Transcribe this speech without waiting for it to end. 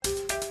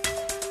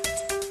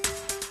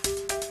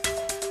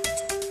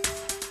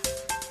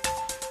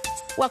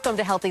Welcome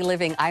to Healthy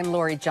Living. I'm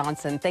Lori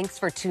Johnson. Thanks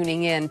for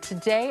tuning in.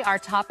 Today, our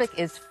topic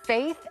is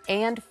faith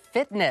and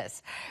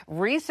fitness.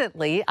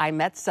 Recently, I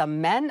met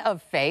some men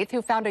of faith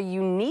who found a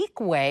unique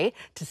way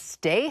to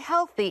stay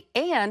healthy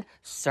and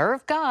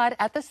serve God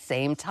at the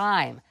same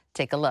time.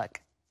 Take a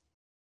look.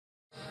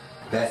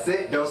 That's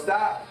it. Don't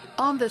stop.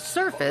 On the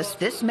surface,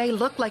 this may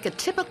look like a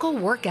typical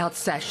workout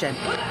session.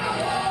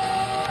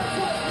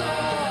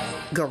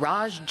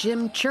 Garage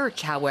Gym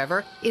Church,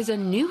 however, is a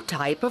new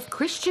type of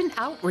Christian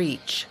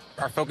outreach.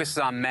 Our focus is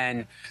on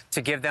men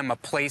to give them a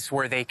place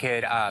where they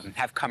could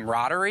have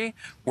camaraderie,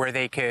 where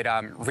they could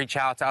reach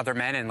out to other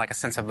men in like a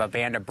sense of a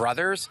band of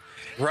brothers,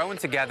 growing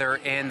together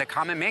in the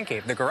common man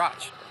cave, the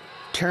garage.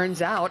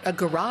 Turns out a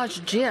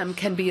garage gym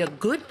can be a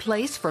good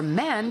place for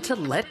men to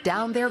let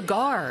down their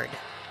guard.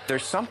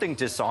 There's something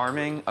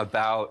disarming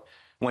about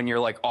when you're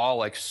like all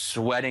like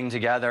sweating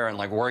together and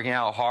like working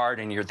out hard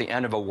and you're at the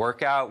end of a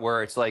workout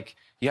where it's like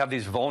you have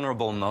these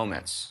vulnerable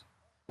moments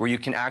where you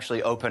can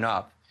actually open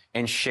up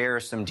and share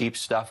some deep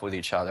stuff with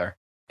each other.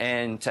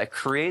 And to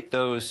create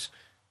those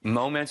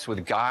moments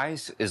with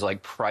guys is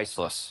like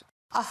priceless.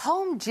 A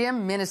home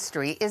gym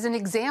ministry is an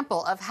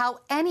example of how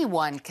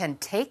anyone can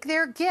take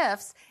their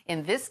gifts,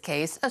 in this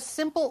case, a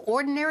simple,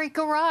 ordinary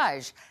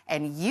garage,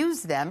 and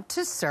use them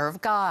to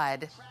serve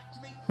God.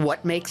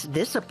 What makes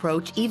this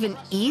approach even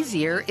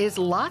easier is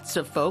lots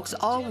of folks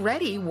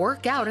already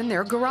work out in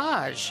their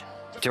garage.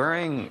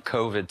 During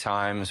COVID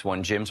times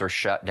when gyms are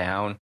shut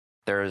down,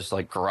 there's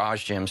like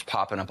garage gyms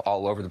popping up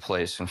all over the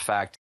place. In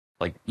fact,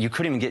 like you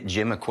couldn't even get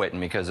gym equipment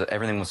because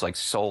everything was like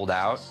sold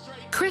out.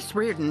 Chris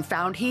Reardon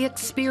found he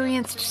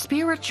experienced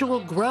spiritual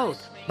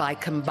growth by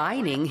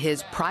combining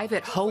his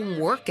private home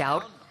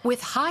workout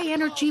with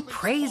high-energy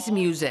praise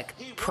music,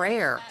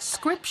 prayer,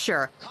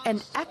 scripture,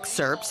 and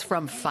excerpts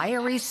from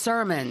fiery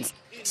sermons.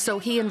 So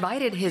he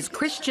invited his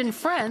Christian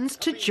friends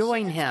to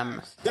join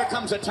him. There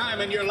comes a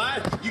time in your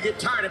life you get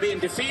tired of being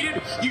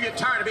defeated, you get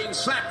tired of being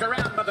slapped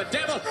around by the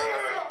devil.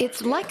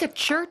 It's like a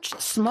church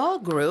small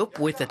group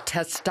with a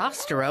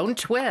testosterone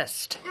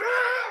twist.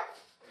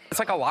 It's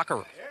like a locker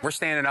room. We're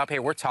standing up, hey,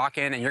 we're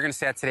talking, and you're going to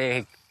say that today,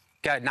 hey,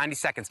 got 90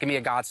 seconds, give me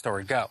a God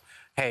story, go.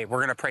 Hey, we're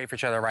going to pray for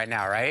each other right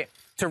now, right?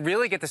 To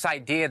really get this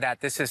idea that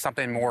this is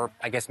something more,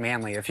 I guess,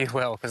 manly, if you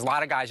will, because a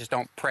lot of guys just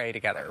don't pray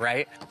together,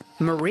 right?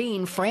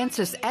 Marine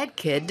Francis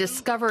Edkid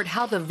discovered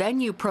how the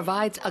venue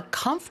provides a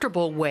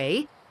comfortable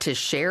way to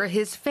share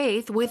his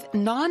faith with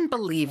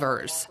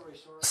non-believers.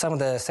 Some of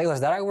the sailors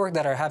that I work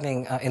that are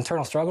having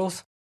internal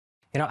struggles,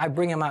 I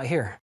bring them out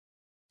here.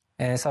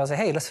 And so I say,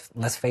 hey,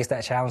 let's face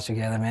that challenge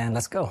together, man.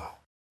 Let's go.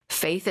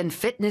 Faith and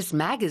Fitness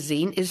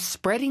magazine is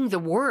spreading the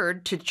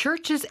word to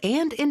churches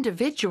and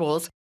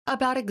individuals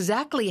about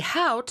exactly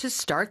how to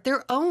start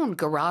their own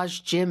garage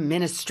gym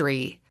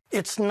ministry.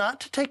 It's not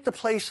to take the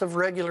place of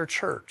regular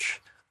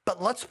church,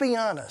 but let's be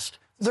honest,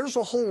 there's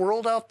a whole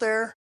world out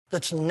there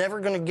that's never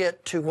going to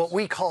get to what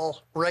we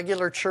call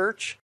regular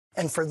church,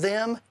 and for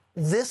them,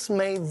 this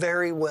may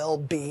very well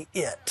be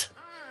it.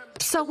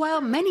 So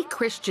while many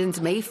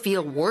Christians may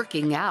feel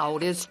working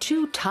out is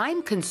too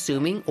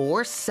time-consuming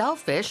or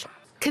selfish,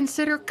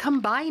 consider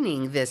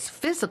combining this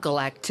physical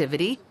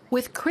activity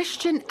with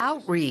Christian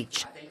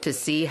outreach to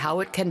see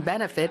how it can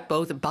benefit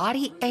both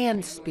body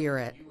and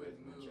spirit.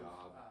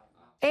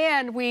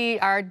 And we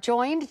are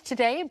joined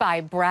today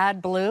by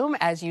Brad Bloom.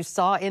 As you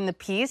saw in the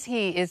piece,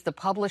 he is the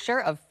publisher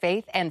of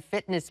Faith and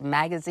Fitness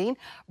magazine.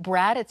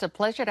 Brad, it's a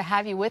pleasure to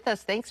have you with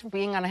us. Thanks for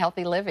being on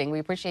Healthy Living. We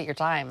appreciate your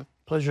time.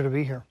 Pleasure to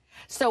be here.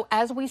 So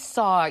as we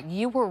saw,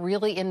 you were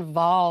really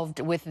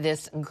involved with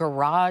this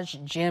garage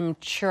gym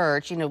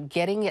church,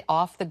 getting it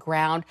off the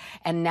ground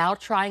and now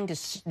trying to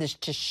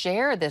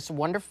share this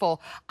wonderful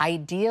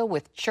idea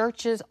with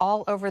churches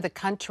all over the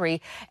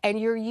country. And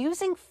you're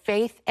using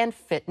Faith and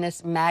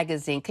Fitness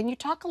magazine. Can you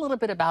talk a little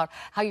bit about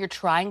how you're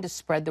trying to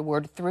spread the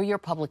word through your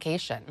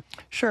publication?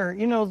 Sure.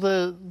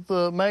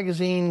 The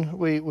magazine,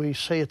 we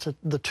say it's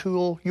the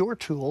tool, your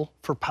tool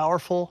for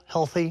powerful,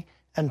 healthy,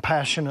 and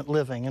passionate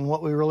living. And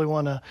what we really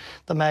want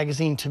the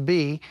magazine to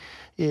be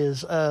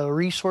is a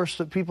resource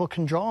that people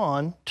can draw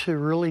on to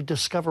really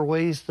discover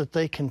ways that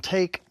they can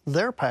take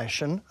their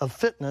passion of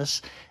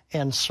fitness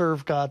and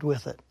serve God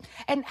with it.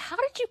 And how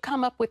did you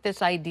come up with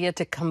this idea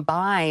to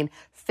combine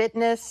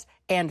fitness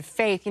and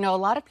faith? A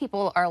lot of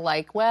people are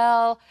like,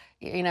 well,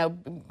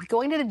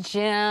 going to the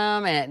gym,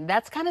 and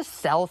that's kind of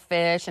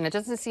selfish, and it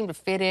doesn't seem to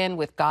fit in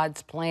with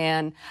God's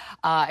plan.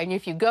 And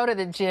if you go to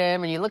the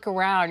gym and you look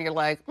around, you're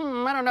like, I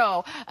don't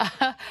know.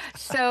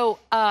 So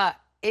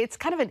it's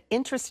kind of an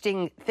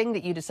interesting thing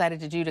that you decided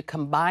to do to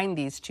combine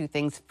these two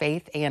things,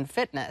 faith and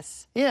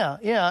fitness. Yeah.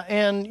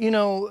 And,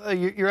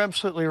 you're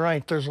absolutely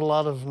right. There's a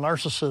lot of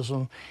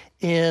narcissism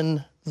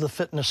in the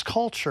fitness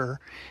culture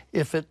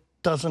if it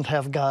doesn't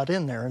have God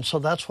in there. And so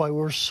that's why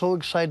we're so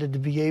excited to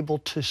be able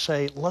to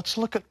say, let's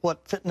look at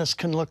what fitness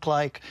can look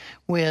like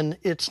when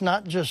it's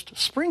not just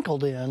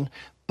sprinkled in,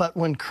 but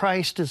when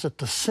Christ is at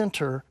the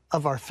center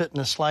of our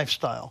fitness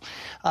lifestyle.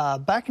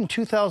 Back in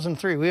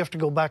 2003, we have to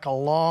go back a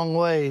long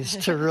ways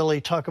to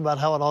really talk about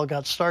how it all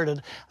got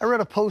started. I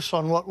read a post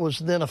on what was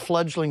then a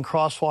fledgling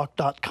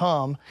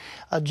crosswalk.com.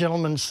 A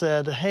gentleman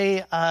said,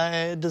 hey,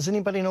 does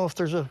anybody know if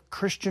there's a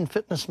Christian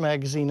fitness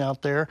magazine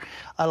out there?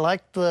 I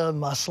like the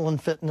Muscle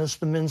and Fitness,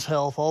 the Men's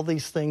Health, all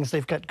these things.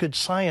 They've got good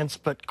science,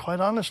 but quite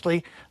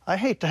honestly, I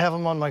hate to have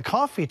them on my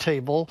coffee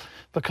table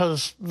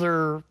because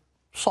they're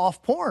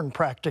soft porn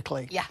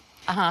practically. Yeah.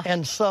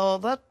 And so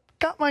that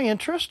got my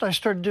interest. I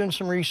started doing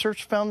some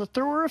research, found that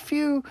there were a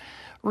few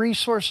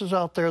resources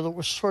out there that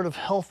were sort of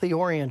healthy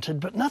oriented,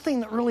 but nothing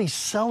that really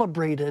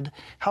celebrated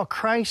how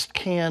Christ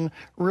can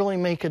really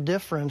make a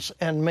difference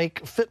and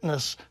make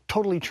fitness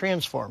totally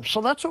transform.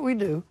 So that's what we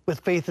do with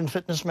Faith and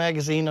Fitness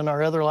Magazine and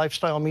our other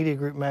Lifestyle Media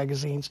Group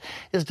magazines,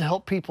 is to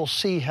help people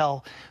see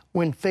how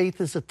when faith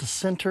is at the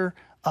center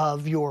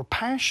of your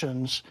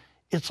passions,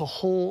 it's a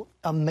whole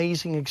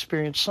amazing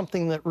experience,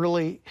 something that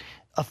really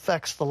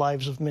affects the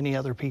lives of many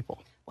other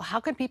people. Well,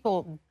 how can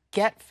people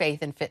get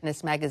Faith and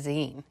Fitness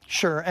Magazine?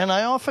 Sure, and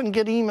I often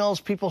get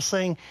emails, people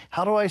saying,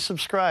 how do I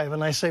subscribe?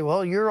 And I say,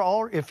 well,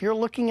 if you're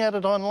looking at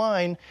it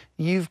online,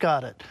 you've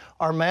got it.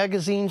 Our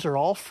magazines are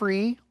all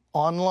free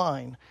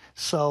online.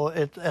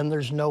 And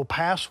there's no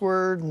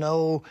password,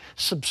 no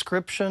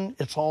subscription.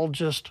 It's all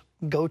just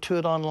go to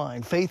it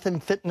online.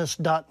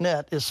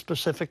 Faithandfitness.net is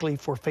specifically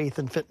for Faith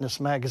and Fitness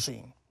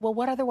Magazine. Well,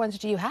 what other ones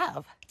do you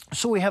have?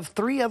 So we have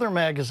 3 other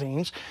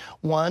magazines.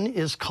 One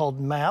is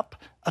called MAP,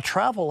 a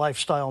travel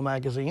lifestyle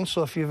magazine.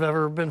 So if you've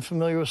ever been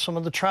familiar with some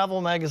of the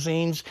travel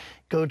magazines,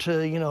 go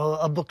to,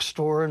 a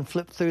bookstore and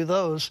flip through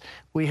those.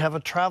 We have a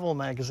travel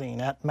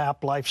magazine at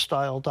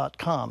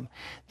maplifestyle.com.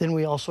 Then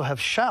we also have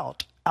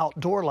Shout,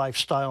 outdoor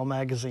lifestyle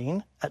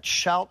magazine at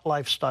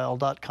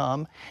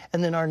shoutlifestyle.com.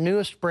 And then our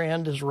newest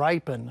brand is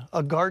Ripen,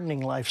 a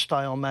gardening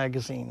lifestyle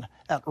magazine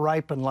at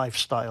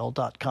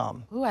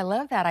ripenlifestyle.com. Ooh, I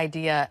love that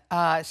idea.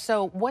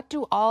 So what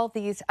do all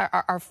these,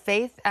 are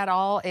faith at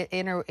all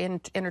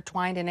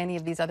intertwined in any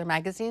of these other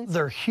magazines?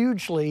 They're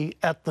hugely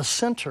at the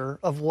center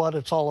of what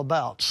it's all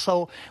about.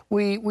 So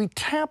we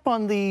tap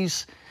on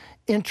these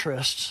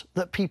interests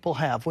that people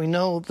have. We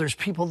know there's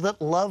people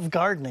that love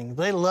gardening.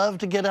 They love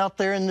to get out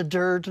there in the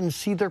dirt and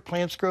see their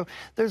plants grow.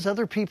 There's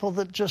other people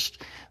that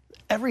just,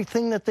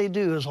 everything that they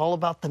do is all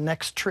about the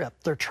next trip,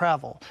 their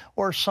travel.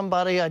 Or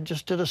I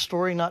just did a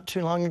story not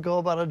too long ago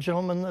about a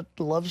gentleman that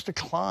loves to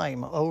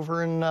climb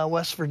over in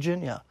West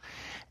Virginia.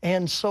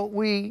 And so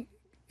we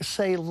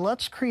say,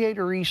 let's create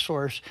a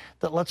resource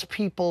that lets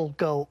people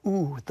go,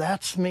 ooh,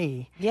 that's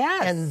me.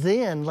 Yes. And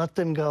then let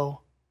them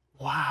go,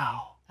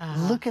 wow.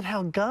 Look at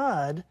how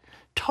God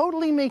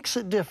totally makes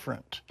it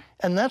different.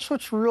 And that's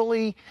what's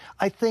really,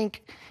 I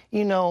think,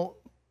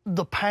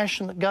 the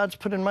passion that God's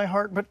put in my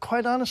heart, but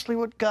quite honestly,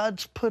 what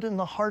God's put in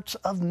the hearts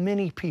of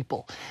many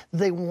people.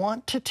 They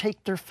want to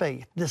take their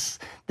faith, this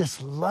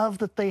love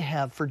that they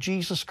have for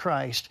Jesus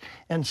Christ,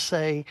 and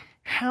say,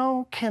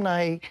 how can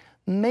I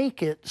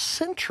make it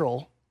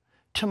central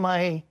to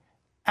my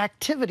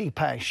activity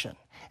passion?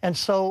 And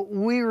so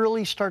we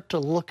really start to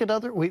look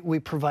at we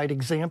provide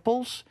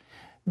examples.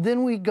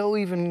 Then we go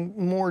even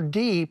more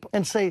deep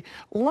and say,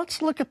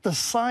 let's look at the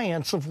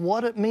science of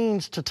what it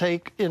means to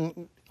take,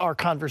 in our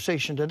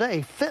conversation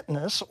today,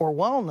 fitness or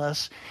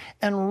wellness,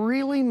 and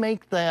really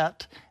make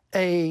that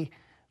a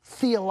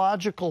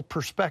theological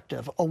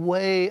perspective, a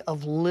way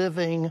of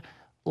living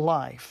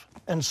life.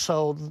 And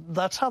so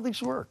that's how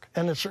these work.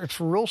 And it's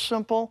real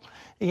simple.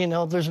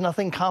 There's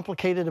nothing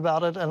complicated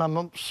about it. And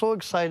I'm so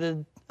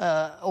excited.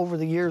 Over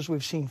the years,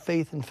 we've seen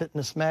Faith and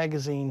Fitness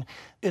Magazine.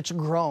 It's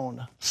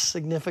grown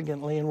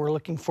significantly, and we're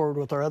looking forward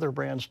with our other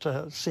brands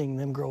to seeing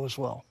them grow as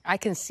well. I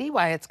can see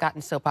why it's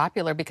gotten so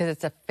popular, because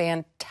it's a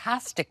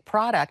fantastic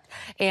product.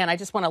 And I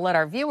just want to let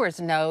our viewers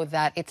know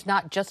that it's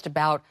not just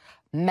about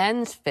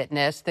men's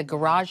fitness. The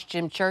Garage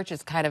Gym Church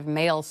is kind of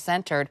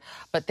male-centered,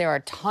 but there are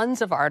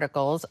tons of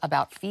articles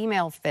about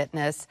female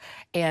fitness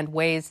and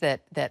ways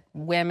that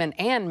women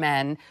and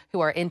men who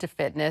are into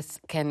fitness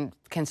can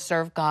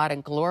serve God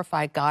and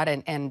glorify God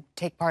and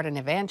take part in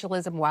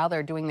evangelism while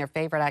they're doing their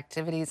favorite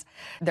activities.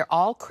 They're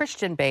all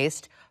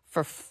Christian-based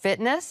for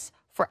fitness,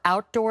 for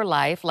outdoor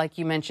life, like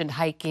you mentioned,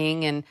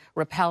 hiking and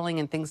rappelling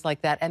and things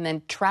like that, and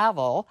then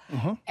travel.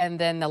 Mm-hmm. And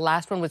then the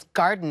last one was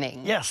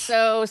gardening. Yes.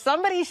 So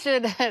somebody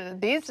should,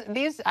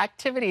 these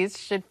activities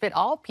should fit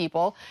all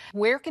people.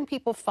 Where can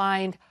people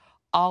find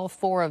all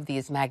 4 of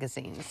these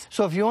magazines?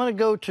 So if you want to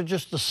go to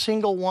just a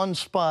single one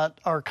spot,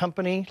 our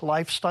company,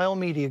 Lifestyle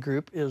Media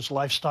Group, is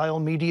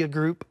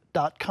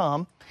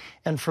lifestylemediagroup.com.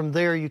 And from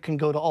there, you can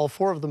go to all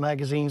 4 of the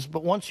magazines.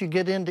 But once you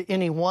get into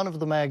any one of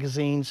the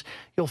magazines,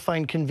 you'll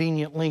find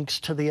convenient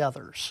links to the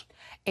others.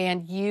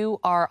 And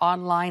you are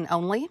online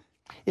only?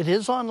 It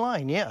is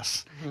online,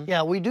 yes. Mm-hmm.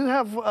 Yeah, we do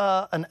have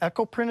an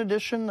Echo Print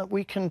edition that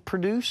we can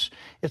produce.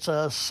 It's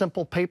a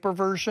simple paper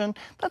version.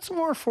 That's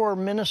more for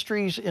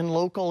ministries in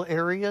local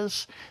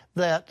areas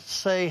that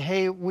say,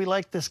 hey, we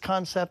like this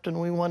concept and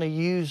we want to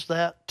use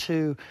that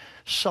to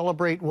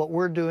celebrate what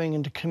we're doing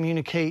and to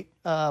communicate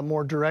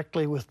more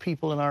directly with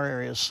people in our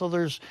areas. So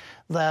there's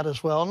that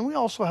as well. And we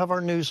also have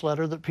our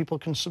newsletter that people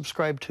can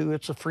subscribe to.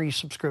 It's a free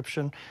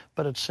subscription,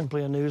 but it's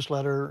simply a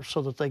newsletter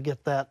so that they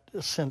get that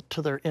sent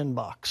to their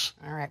inbox.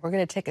 All right, we're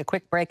going to take a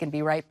quick break and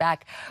be right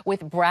back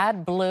with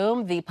Brad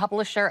Bloom, the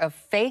publisher of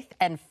Faith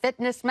and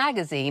Fitness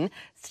magazine.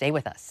 Stay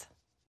with us.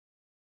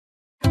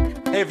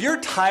 Hey, if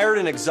you're tired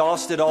and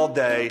exhausted all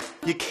day,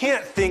 you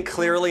can't think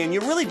clearly, and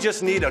you really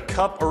just need a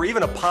cup or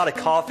even a pot of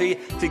coffee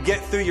to get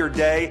through your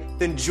day,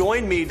 then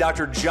join me,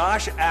 Dr.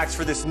 Josh Axe,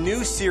 for this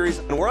new series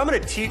where I'm going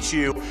to teach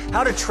you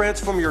how to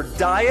transform your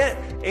diet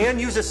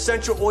and use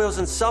essential oils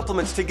and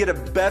supplements to get a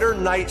better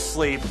night's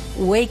sleep.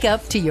 Wake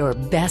up to your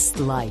best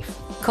life.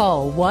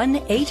 Call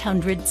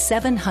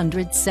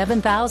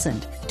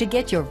 1-800-700-7000 to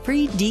get your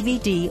free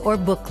DVD or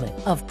booklet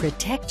of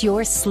Protect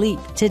Your Sleep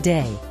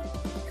today.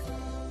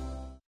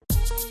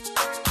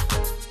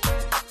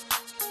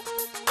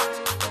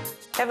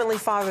 Heavenly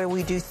Father,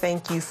 we do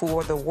thank you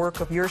for the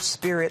work of your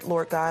Spirit,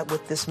 Lord God,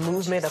 with this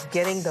movement of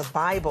getting the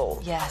Bible,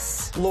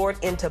 yes,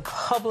 Lord, into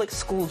public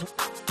schools.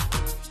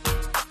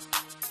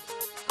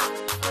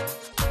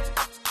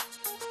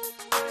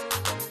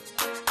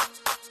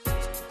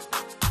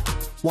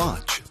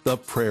 Watch The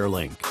Prayer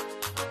Link.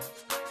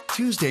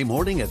 Tuesday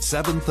morning at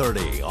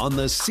 7:30 on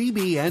the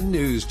CBN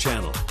News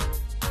Channel.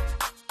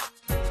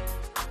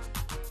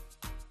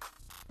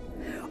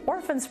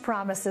 Orphans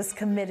Promise is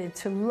committed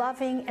to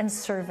loving and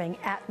serving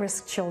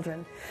at-risk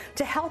children,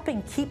 to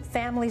helping keep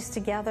families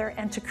together,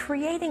 and to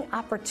creating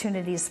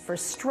opportunities for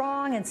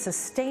strong and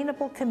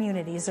sustainable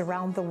communities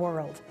around the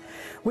world.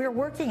 We're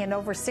working in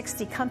over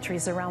 60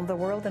 countries around the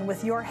world, and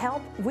with your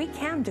help, we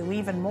can do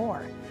even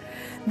more.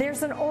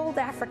 There's an old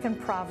African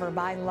proverb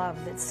I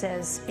love that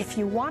says, if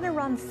you want to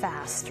run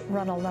fast,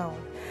 run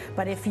alone.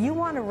 But if you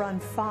want to run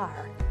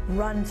far,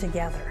 run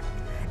together.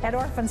 At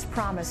Orphans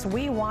Promise,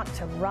 we want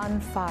to run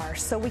far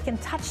so we can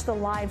touch the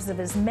lives of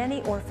as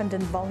many orphaned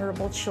and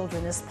vulnerable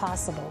children as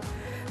possible.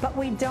 But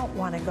we don't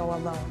want to go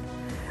alone.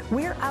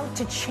 We're out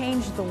to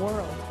change the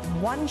world,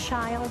 one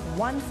child,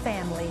 one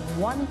family,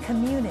 one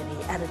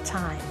community at a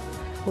time.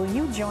 Will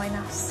you join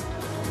us?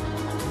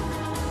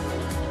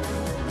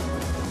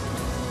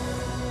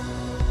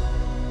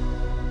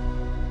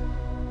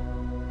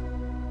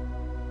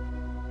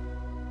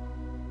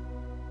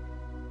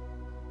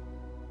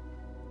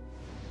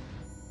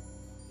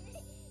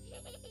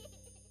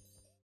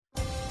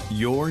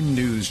 Your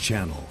news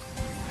channel.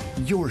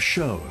 Your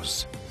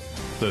shows.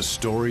 The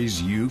stories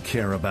you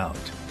care about.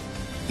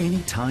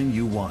 Anytime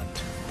you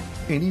want.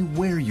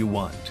 Anywhere you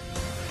want.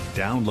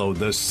 Download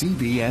the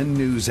CBN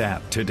News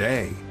app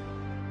today.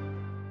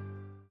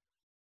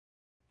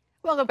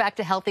 Welcome back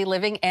to Healthy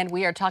Living, and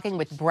we are talking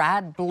with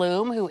Brad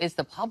Bloom, who is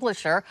the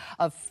publisher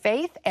of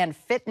Faith and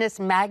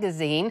Fitness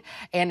magazine.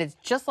 And it's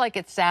just like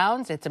it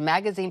sounds. It's a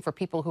magazine for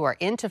people who are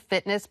into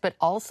fitness, but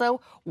also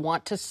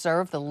want to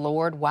serve the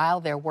Lord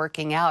while they're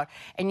working out.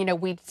 And, you know,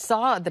 we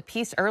saw the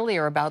piece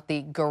earlier about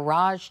the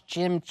Garage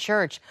Gym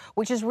Church,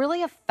 which is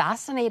really a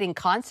fascinating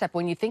concept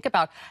when you think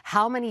about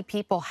how many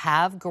people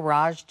have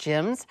garage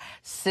gyms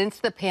since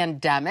the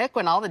pandemic.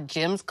 When all the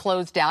gyms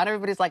closed down,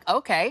 everybody's like,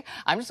 okay,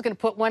 I'm just going to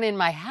put one in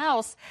my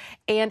house.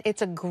 And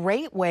it's a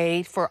great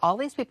way for all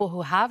these people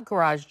who have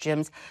garage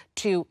gyms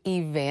to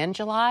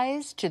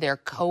evangelize to their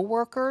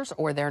coworkers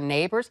or their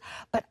neighbors,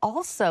 but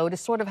also to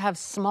sort of have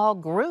small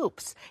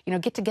groups, you know,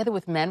 get together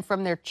with men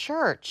from their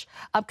church.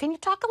 Can you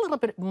talk a little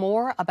bit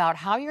more about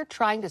how you're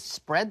trying to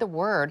spread the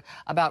word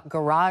about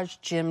Garage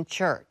Gym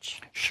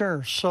Church?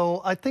 Sure.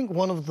 So I think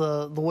one of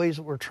the ways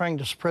that we're trying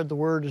to spread the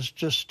word is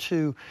just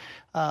to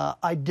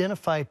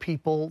identify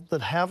people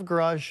that have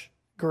garage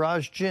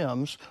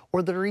gyms,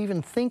 or that are even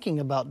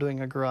thinking about doing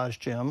a garage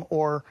gym,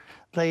 or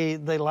they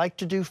like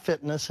to do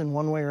fitness in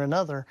one way or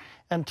another,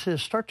 and to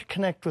start to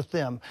connect with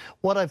them.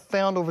 What I've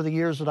found over the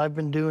years that I've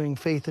been doing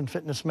Faith and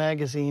Fitness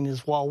magazine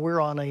is, while we're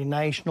on a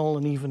national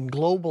and even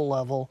global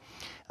level,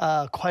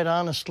 quite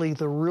honestly,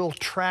 the real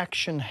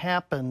traction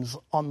happens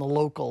on the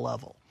local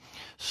level.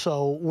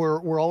 So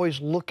we're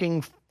always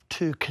looking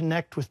to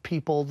connect with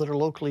people that are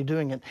locally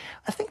doing it.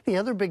 I think the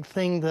other big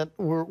thing that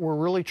we're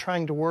really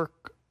trying to work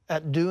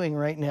at doing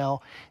right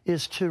now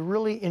is to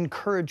really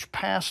encourage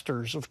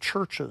pastors of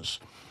churches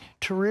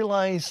to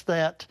realize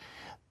that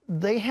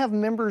they have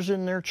members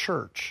in their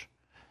church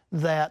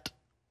that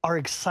are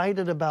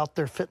excited about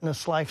their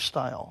fitness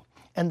lifestyle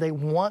and they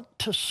want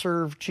to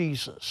serve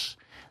Jesus.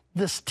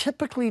 This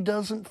typically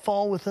doesn't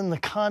fall within the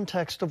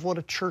context of what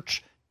a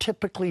church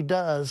typically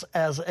does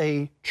as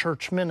a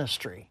church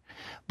ministry.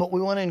 But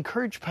we want to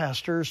encourage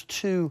pastors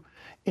to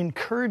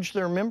encourage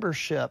their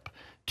membership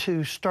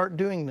to start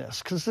doing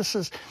this, because this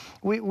is,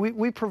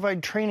 we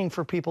provide training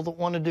for people that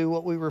want to do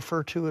what we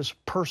refer to as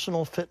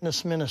personal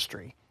fitness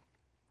ministry.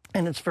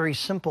 And it's very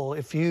simple.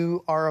 If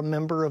you are a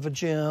member of a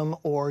gym,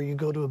 or you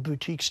go to a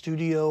boutique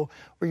studio,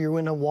 or you're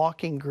in a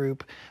walking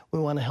group, we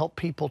want to help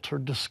people to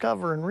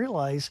discover and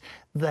realize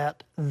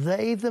that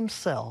they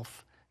themselves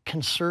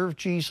can serve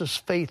Jesus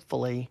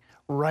faithfully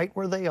right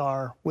where they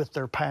are with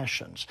their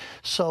passions.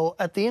 So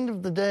at the end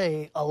of the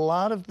day, a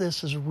lot of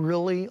this is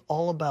really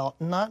all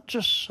about not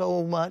just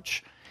so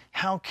much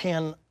how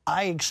can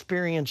I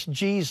experience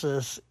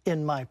Jesus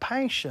in my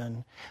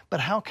passion, but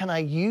how can I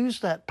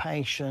use that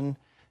passion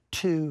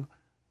to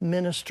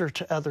minister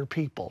to other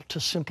people, to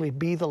simply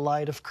be the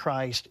light of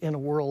Christ in a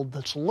world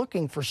that's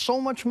looking for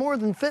so much more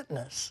than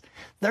fitness.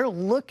 They're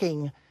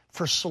looking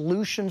for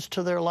solutions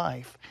to their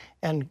life,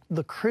 and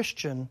the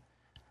Christian,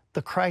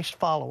 the Christ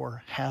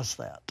follower, has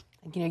that.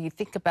 You know, you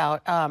think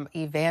about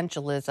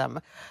evangelism.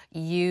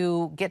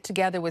 You get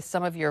together with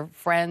some of your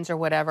friends or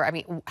whatever. I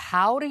mean,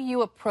 how do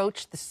you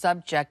approach the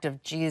subject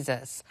of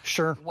Jesus?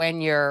 Sure.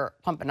 When you're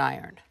pumping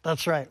iron?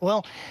 That's right.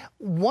 Well,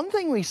 one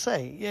thing we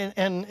say,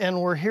 and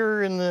we're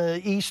here in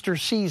the Easter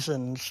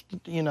seasons,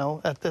 you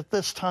know, at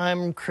this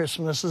time,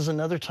 Christmas is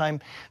another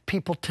time,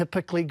 people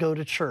typically go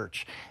to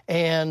church.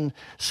 And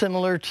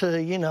similar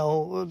to, you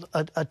know,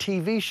 a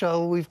TV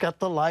show, we've got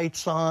the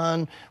lights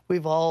on,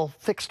 we've all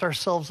fixed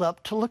ourselves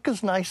up to look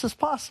as nice as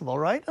possible,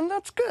 right? And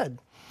that's good.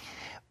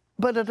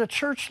 But at a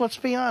church, let's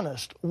be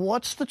honest,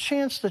 what's the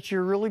chance that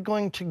you're really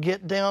going to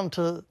get down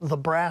to the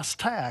brass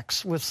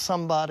tacks with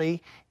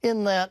somebody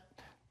in that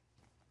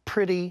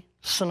pretty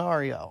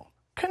scenario?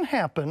 Can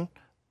happen,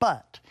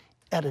 but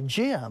at a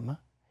gym,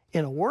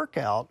 in a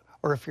workout,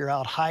 or if you're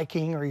out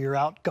hiking or you're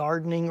out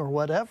gardening or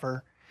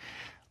whatever,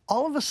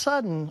 all of a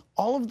sudden,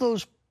 all of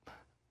those,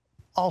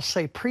 I'll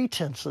say,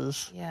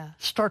 pretenses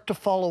start to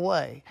fall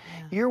away.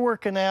 Yeah. You're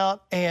working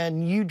out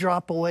and you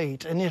drop a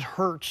weight and it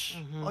hurts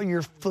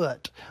your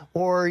foot,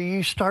 or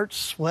you start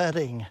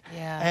sweating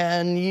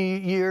and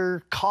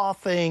you're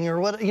coughing, or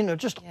what, you know,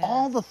 just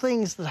all the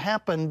things that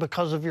happen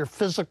because of your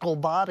physical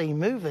body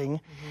moving.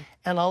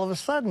 And all of a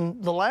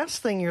sudden, the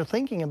last thing you're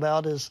thinking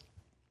about is,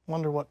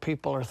 wonder what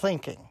people are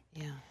thinking.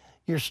 Yeah.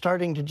 You're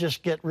starting to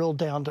just get real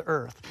down to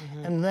earth.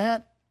 And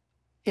that,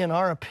 in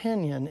our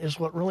opinion, is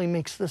what really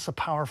makes this a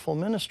powerful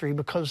ministry,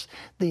 because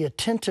the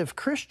attentive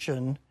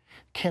Christian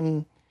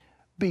can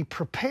be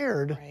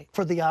prepared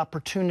for the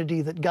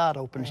opportunity that God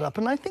opens up.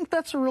 And I think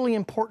that's a really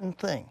important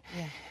thing.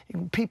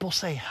 Yeah. People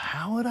say,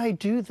 how would I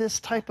do this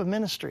type of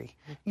ministry?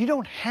 You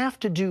don't have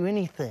to do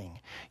anything.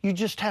 You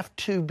just have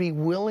to be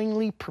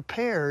willingly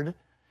prepared,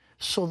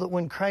 so that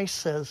when Christ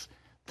says,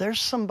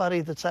 there's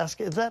somebody that's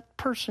asking, that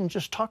person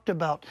just talked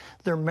about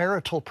their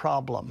marital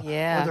problem, or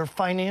their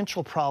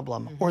financial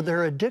problem, or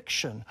their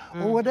addiction,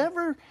 or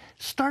whatever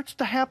starts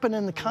to happen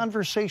in the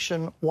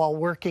conversation while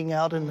working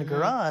out in the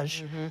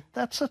garage,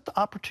 that's an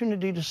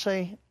opportunity to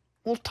say,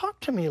 well, talk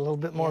to me a little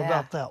bit more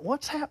about that.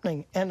 What's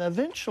happening? And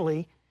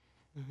eventually,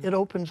 it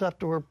opens up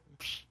to where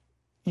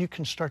you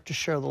can start to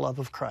share the love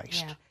of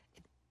Christ. Yeah.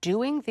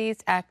 Doing these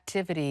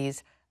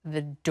activities,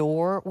 the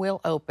door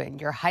will open.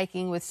 You're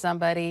hiking with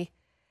somebody,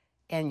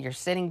 and you're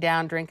sitting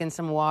down drinking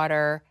some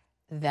water,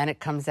 then it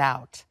comes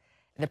out.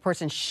 The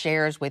person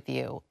shares with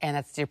you, and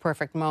it's your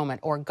perfect moment.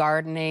 Or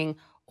gardening,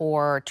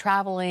 or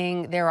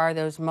traveling, there are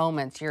those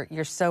moments.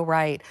 You're so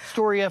right.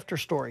 Story after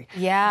story.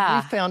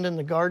 Yeah. We found in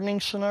the gardening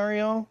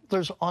scenario,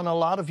 there's on a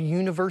lot of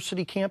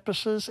university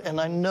campuses, and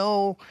I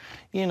know,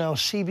 you know,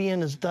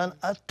 CBN has done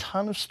a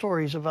ton of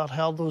stories about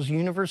how those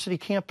university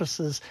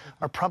campuses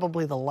are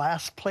probably the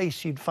last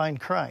place you'd find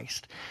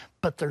Christ.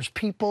 But there's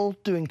people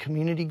doing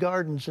community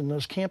gardens in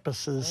those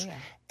campuses,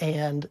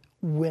 and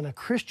when a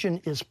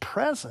Christian is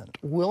present,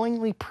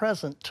 willingly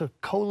present to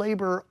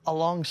co-labor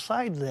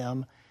alongside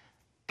them,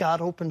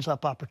 God opens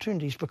up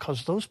opportunities,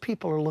 because those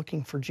people are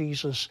looking for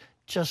Jesus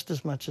just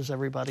as much as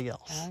everybody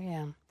else. Oh,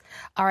 yeah.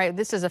 All right,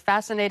 this is a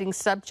fascinating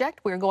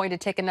subject. We're going to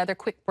take another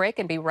quick break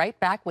and be right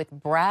back with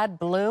Brad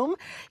Bloom.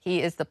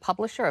 He is the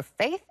publisher of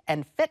Faith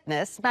and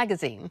Fitness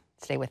magazine.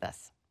 Stay with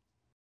us.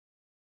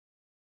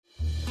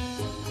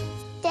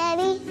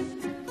 Daddy?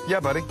 Yeah,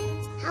 buddy?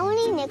 How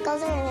many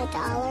nickels are in a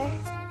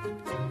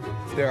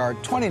dollar? There are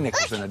 20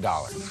 nickels in a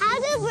dollar. How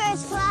do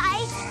birds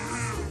fly?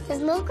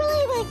 Does milk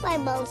really make my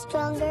bones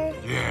stronger?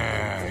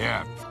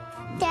 Yeah.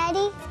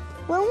 Daddy,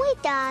 when we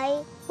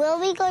die, will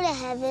we go to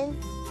heaven?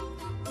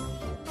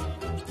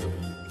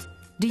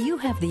 Do you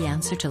have the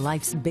answer to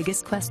life's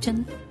biggest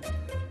question?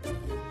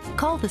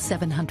 Call the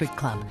 700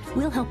 Club.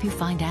 We'll help you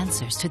find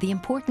answers to the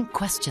important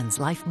questions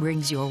life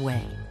brings your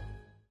way.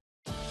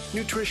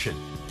 Nutrition,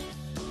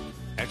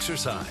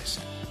 exercise,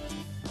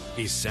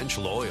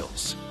 essential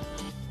oils,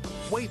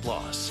 weight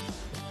loss,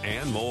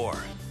 and more.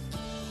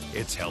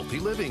 It's Healthy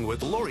Living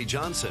with Lori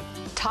Johnson.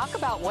 Talk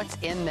about what's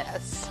in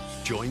this.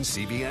 Join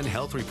CBN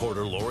health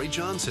reporter Lori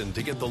Johnson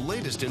to get the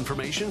latest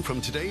information from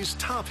today's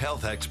top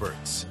health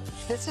experts.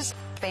 This is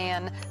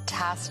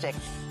fantastic.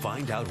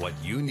 Find out what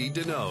you need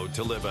to know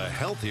to live a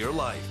healthier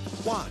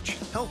life. Watch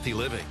Healthy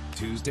Living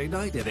Tuesday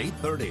night at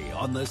 8:30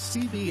 on the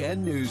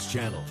CBN News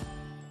Channel.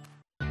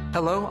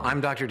 Hello,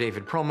 I'm Dr.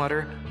 David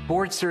Perlmutter,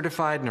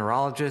 board-certified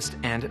neurologist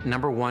and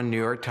 #1 New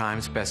York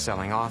Times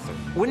bestselling author.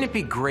 Wouldn't it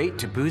be great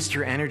to boost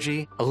your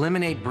energy,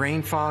 eliminate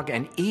brain fog,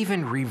 and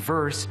even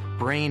reverse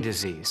brain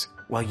disease?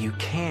 Well, you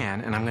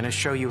can, and I'm going to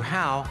show you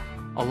how,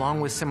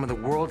 along with some of the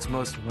world's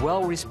most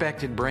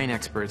well-respected brain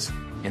experts,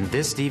 in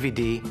this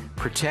DVD,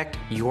 Protect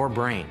Your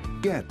Brain.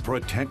 Get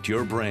Protect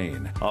Your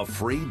Brain, a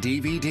free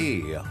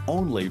DVD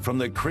only from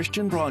the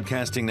Christian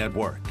Broadcasting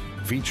Network.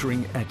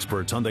 featuring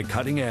experts on the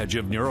cutting edge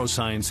of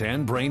neuroscience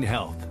and brain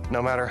health.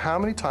 No matter how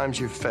many times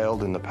you've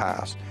failed in the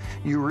past,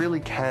 you really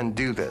can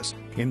do this.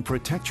 In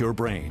Protect Your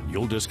Brain,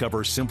 you'll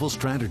discover simple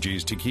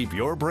strategies to keep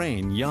your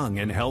brain young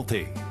and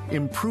healthy.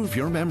 Improve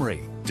your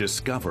memory.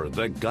 Discover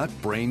the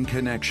gut-brain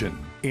connection.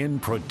 In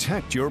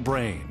Protect Your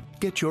Brain.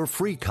 Get your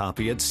free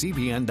copy at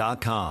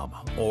cbn.com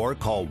or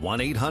call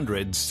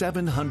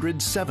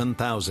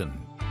 1-800-700-7000.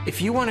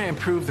 If you want to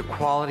improve the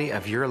quality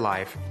of your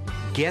life,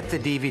 get the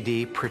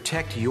DVD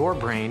Protect Your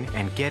Brain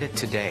and get it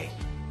today.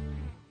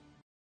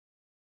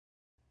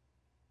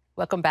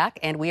 Welcome back,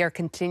 and we are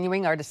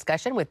continuing our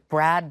discussion with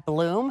Brad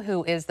Bloom,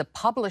 who is the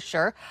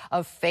publisher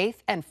of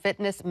Faith and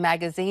Fitness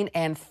magazine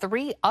and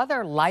 3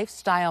 other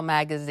lifestyle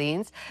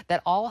magazines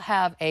that all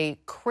have a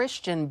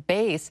Christian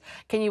base.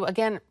 Can you,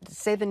 again,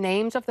 say the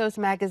names of those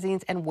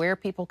magazines and where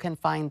people can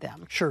find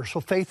them? Sure. So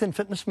Faith and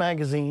Fitness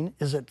magazine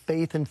is at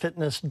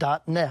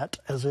faithandfitness.net,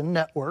 as in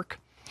network.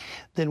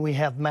 Then we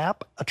have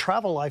MAP, a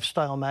travel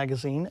lifestyle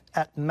magazine,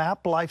 at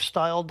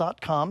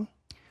maplifestyle.com.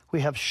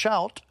 We have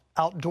Shout,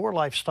 outdoor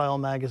lifestyle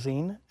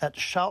magazine, at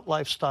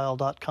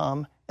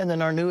shoutlifestyle.com. And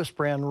then our newest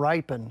brand,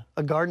 Ripen,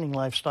 a gardening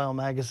lifestyle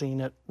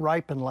magazine, at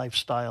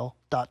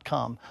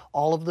ripenlifestyle.com.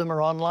 All of them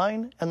are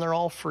online, and they're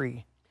all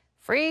free.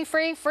 Free,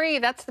 free, free.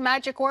 That's the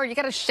magic word. You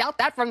got to shout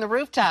that from the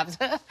rooftops.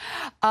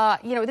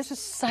 This is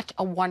such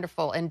a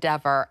wonderful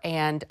endeavor,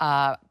 and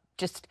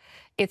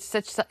it's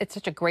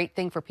such a great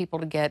thing for people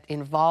to get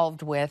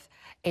involved with.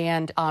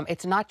 And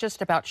it's not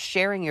just about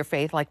sharing your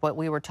faith, like what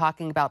we were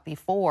talking about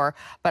before,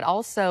 but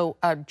also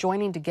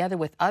joining together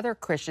with other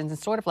Christians in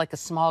sort of like a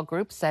small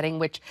group setting,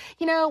 which,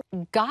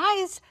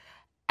 guys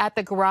at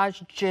the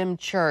Garage Gym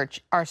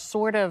Church are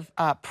sort of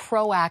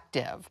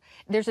proactive.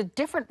 There's a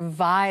different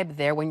vibe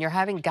there when you're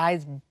having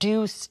guys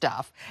do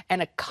stuff and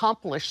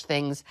accomplish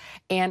things.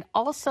 And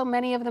also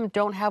many of them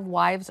don't have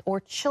wives or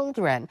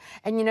children.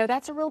 And,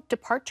 that's a real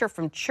departure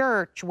from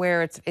church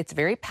where it's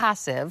very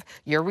passive,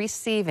 you're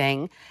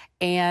receiving,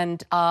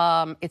 and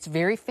it's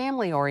very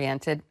family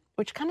oriented,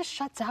 which kind of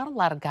shuts out a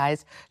lot of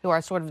guys who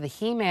are sort of the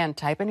He-Man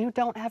type and who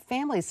don't have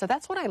families. So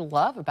that's what I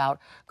love about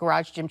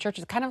Garage Gym Church.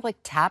 It kind of like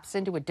taps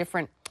into a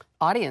different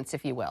audience,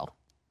 if you will.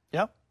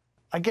 Yep.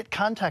 I get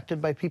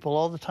contacted by people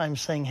all the time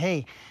saying,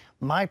 hey,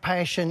 my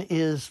passion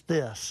is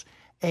this.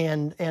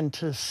 And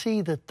to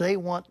see that they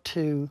want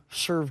to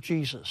serve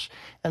Jesus.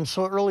 And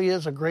so it really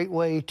is a great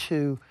way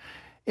to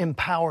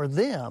empower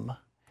them.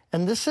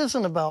 And this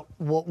isn't about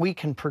what we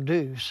can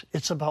produce.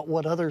 It's about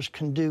what others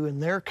can do in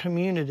their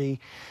community.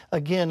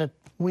 Again,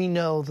 we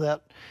know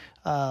that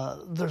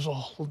there's a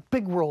whole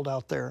big world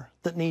out there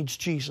that needs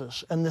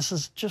Jesus. And this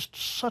is just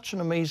such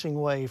an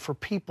amazing way for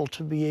people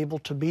to be able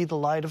to be the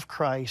light of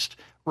Christ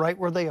right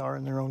where they are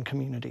in their own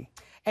community.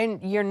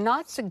 And you're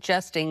not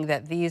suggesting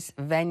that these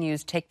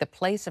venues take the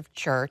place of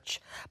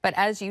church, but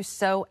as you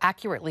so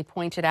accurately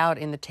pointed out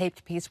in the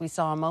taped piece we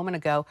saw a moment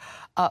ago,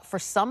 for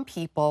some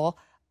people,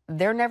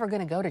 they're never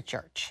going to go to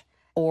church,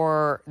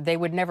 or they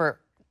would never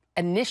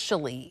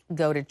initially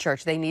go to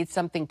church. They need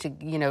something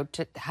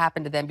to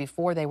happen to them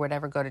before they would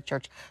ever go to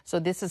church. So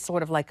this is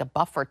sort of like a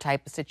buffer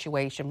type of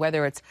situation,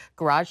 whether it's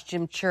Garage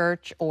Gym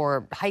Church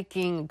or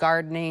hiking,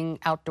 gardening,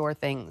 outdoor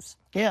things.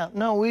 Yeah,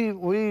 no,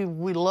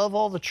 we love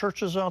all the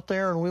churches out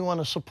there, and we want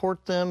to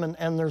support them.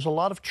 And there's a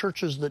lot of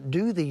churches that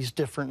do these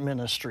different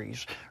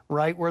ministries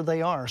right where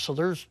they are. So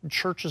there's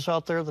churches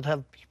out there that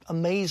have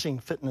amazing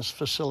fitness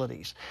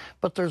facilities.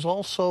 But there's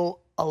also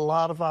a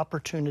lot of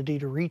opportunity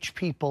to reach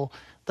people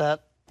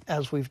that,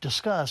 as we've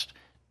discussed,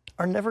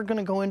 are never going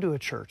to go into a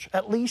church,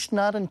 at least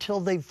not until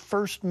they've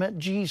first met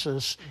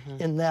Jesus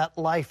in that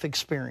life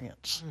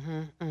experience.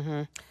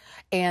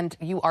 And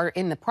you are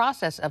in the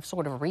process of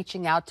sort of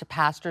reaching out to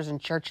pastors and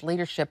church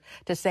leadership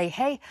to say,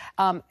 hey,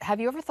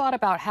 have you ever thought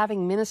about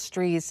having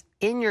ministries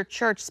in your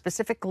church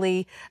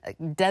specifically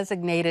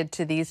designated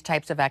to these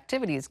types of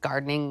activities,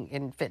 gardening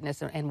and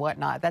fitness and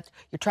whatnot?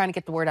 You're trying to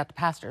get the word out to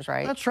pastors,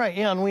 right? That's right,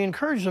 yeah, and we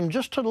encourage them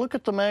just to look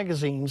at the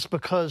magazines,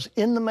 because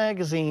in the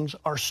magazines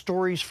are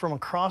stories from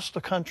across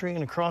the country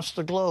and across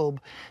the globe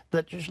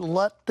that just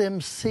let them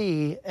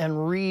see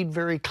and read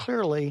very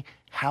clearly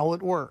how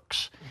it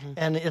works.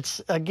 And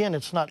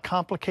it's not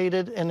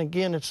complicated, and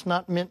again, it's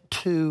not meant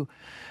to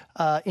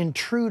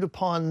intrude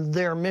upon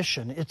their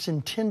mission. It's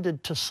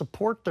intended to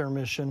support their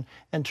mission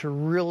and to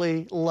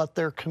really let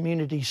their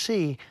community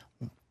see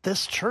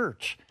this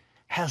church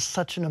has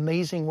such an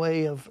amazing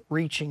way of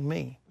reaching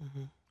me.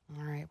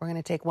 All right, we're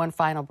going to take one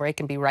final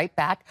break and be right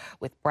back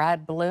with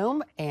Brad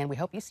Bloom, and we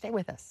hope you stay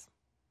with us.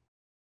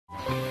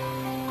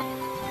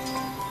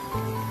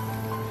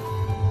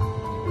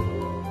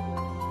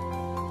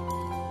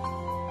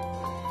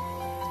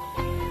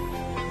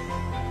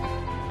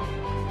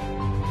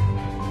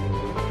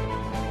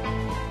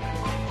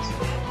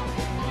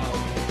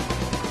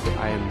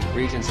 I am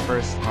Regents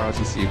First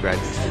ROTC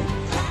graduate student.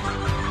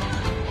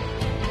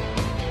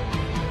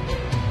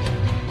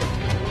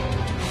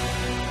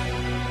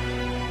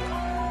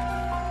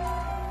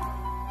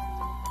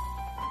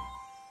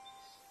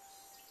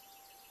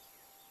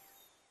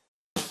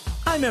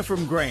 I'm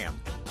Ephraim Graham.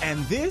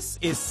 And this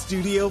is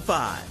Studio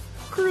 5.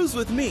 Cruise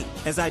with me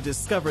as I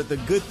discover the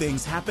good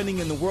things happening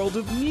in the world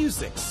of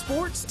music,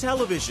 sports,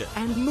 television,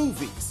 and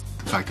movies.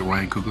 The fact that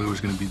Ryan Coogler was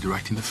going to be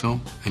directing the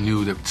film, I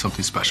knew that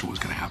something special was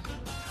going to happen.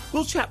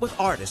 We'll chat with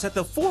artists at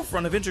the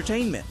forefront of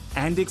entertainment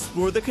and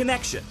explore the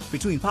connection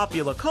between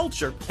popular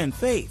culture and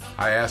faith.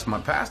 I asked my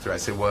pastor, I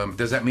said, well,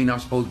 does that mean I'm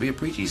supposed to be a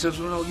preacher? He says,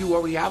 well, no, you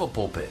already have a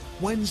pulpit.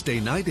 Wednesday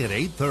night at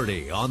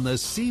 8:30 on the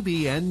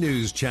CBN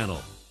News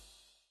Channel.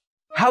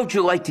 How'd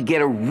you like to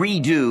get a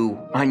redo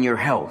on your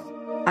health,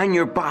 on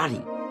your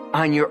body,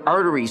 on your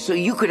arteries, so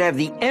you could have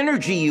the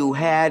energy you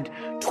had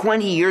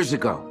 20 years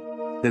ago?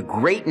 The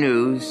great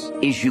news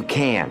is you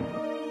can.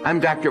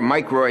 I'm Dr.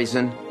 Mike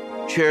Roizen,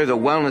 chair of the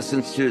Wellness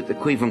Institute at the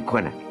Cleveland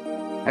Clinic.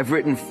 I've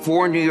written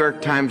 4 New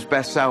York Times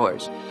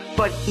bestsellers.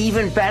 But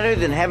even better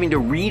than having to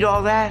read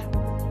all that,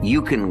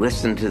 you can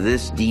listen to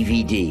this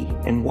DVD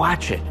and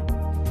watch it.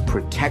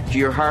 Protect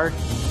your heart?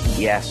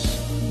 Yes,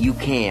 you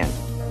can.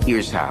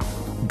 Here's how.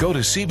 Go to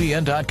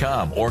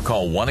CBN.com or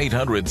call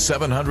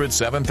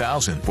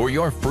 1-800-700-7000 for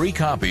your free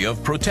copy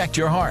of Protect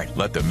Your Heart.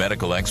 Let the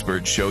medical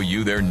experts show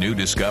you their new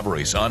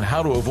discoveries on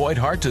how to avoid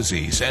heart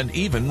disease and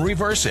even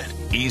reverse it.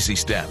 Easy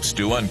steps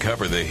to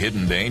uncover the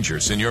hidden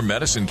dangers in your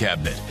medicine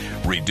cabinet,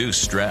 reduce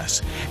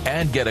stress,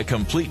 and get a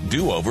complete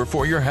do-over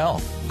for your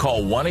health.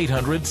 Call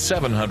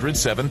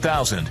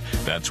 1-800-700-7000.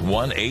 That's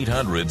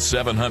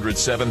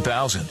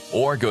 1-800-700-7000.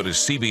 Or go to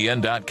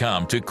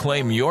CBN.com to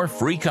claim your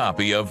free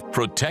copy of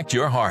Protect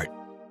Your Heart.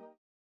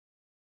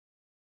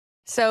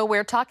 So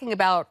we're talking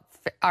about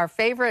our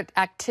favorite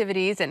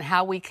activities and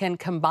how we can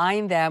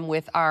combine them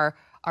with our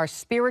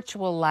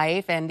spiritual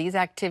life. And these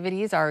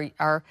activities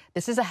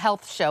this is a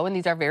health show, and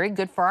these are very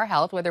good for our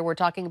health, whether we're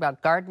talking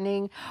about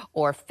gardening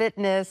or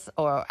fitness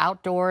or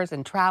outdoors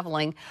and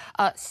traveling.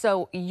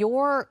 So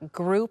your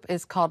group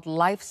is called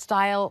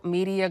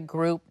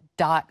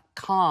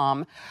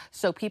LifestyleMediaGroup.com.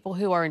 So people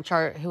who are in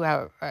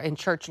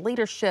church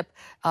leadership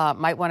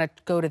might want to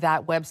go to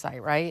that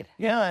website, right?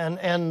 Yeah,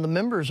 and the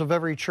members of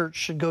every church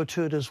should go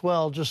to it as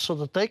well, just so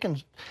that they can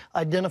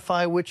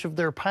identify which of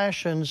their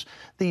passions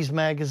these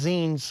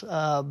magazines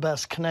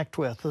best connect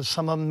with.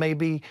 Some of them may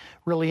be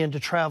really into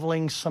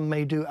traveling, some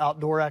may do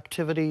outdoor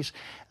activities,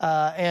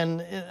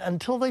 and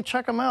until they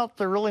check them out,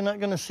 they're really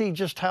not going to see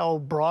just how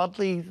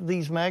broadly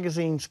these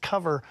magazines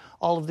cover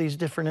all of these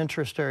different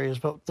interest areas.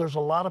 But there's a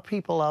lot of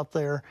people out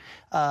there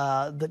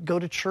that go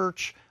to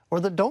church or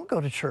that don't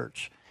go to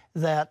church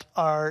that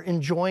are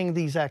enjoying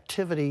these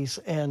activities,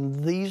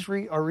 and these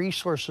are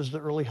resources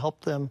that really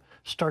help them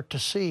start to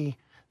see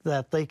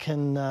that they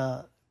can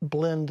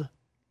blend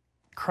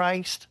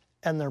Christ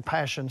and their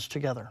passions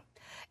together.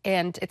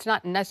 And it's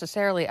not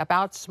necessarily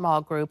about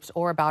small groups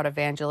or about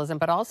evangelism,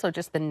 but also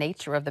just the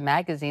nature of the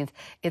magazines.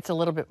 It's a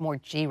little bit more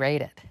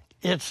G-rated.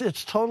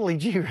 It's totally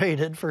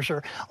G-rated for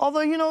sure.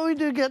 Although, we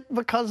do get,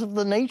 because of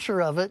the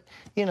nature of it,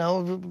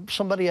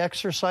 somebody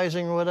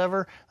exercising or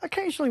whatever,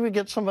 occasionally we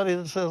get somebody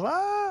that says,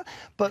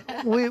 but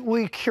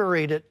we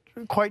curate it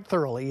quite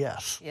thoroughly,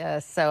 yes.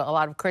 Yes, so a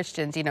lot of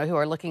Christians, who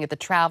are looking at the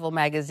travel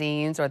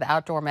magazines or the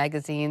outdoor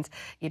magazines,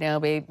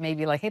 may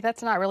be like, hey,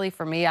 that's not really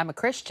for me. I'm a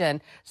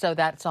Christian, so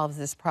that solves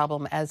this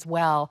problem as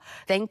well.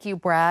 Thank you,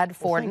 Brad,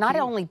 for not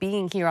only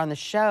being here on the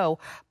show,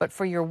 but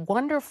for your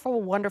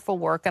wonderful, wonderful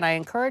work. And I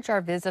encourage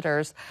our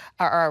visitors,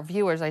 our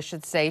viewers, I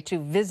should say, to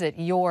visit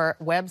your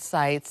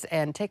websites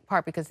and take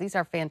part, because these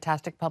are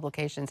fantastic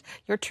publications.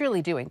 You're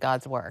truly doing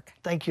God's work.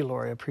 Thank you,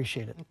 Lori. I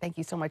appreciate it. Thank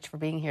you so much for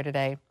being here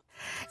today.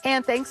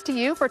 And thanks to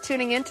you for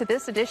tuning in to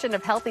this edition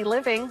of Healthy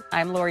Living.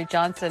 I'm Lori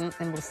Johnson,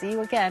 and we'll see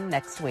you again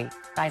next week.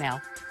 Bye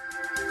now.